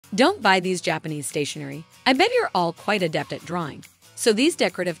Don't buy these Japanese stationery. I bet you're all quite adept at drawing. So these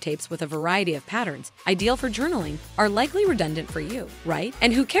decorative tapes with a variety of patterns, ideal for journaling, are likely redundant for you, right?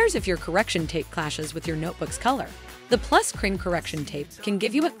 And who cares if your correction tape clashes with your notebook's color? The Plus Cream Correction Tape can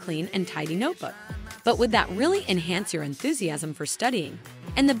give you a clean and tidy notebook. But would that really enhance your enthusiasm for studying?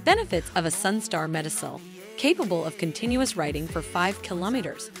 And the benefits of a Sunstar Metasil, capable of continuous writing for 5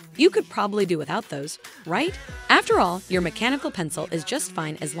 kilometers. You could probably do without those, right? After all, your mechanical pencil is just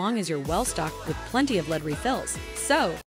fine as long as you're well stocked with plenty of lead refills. So,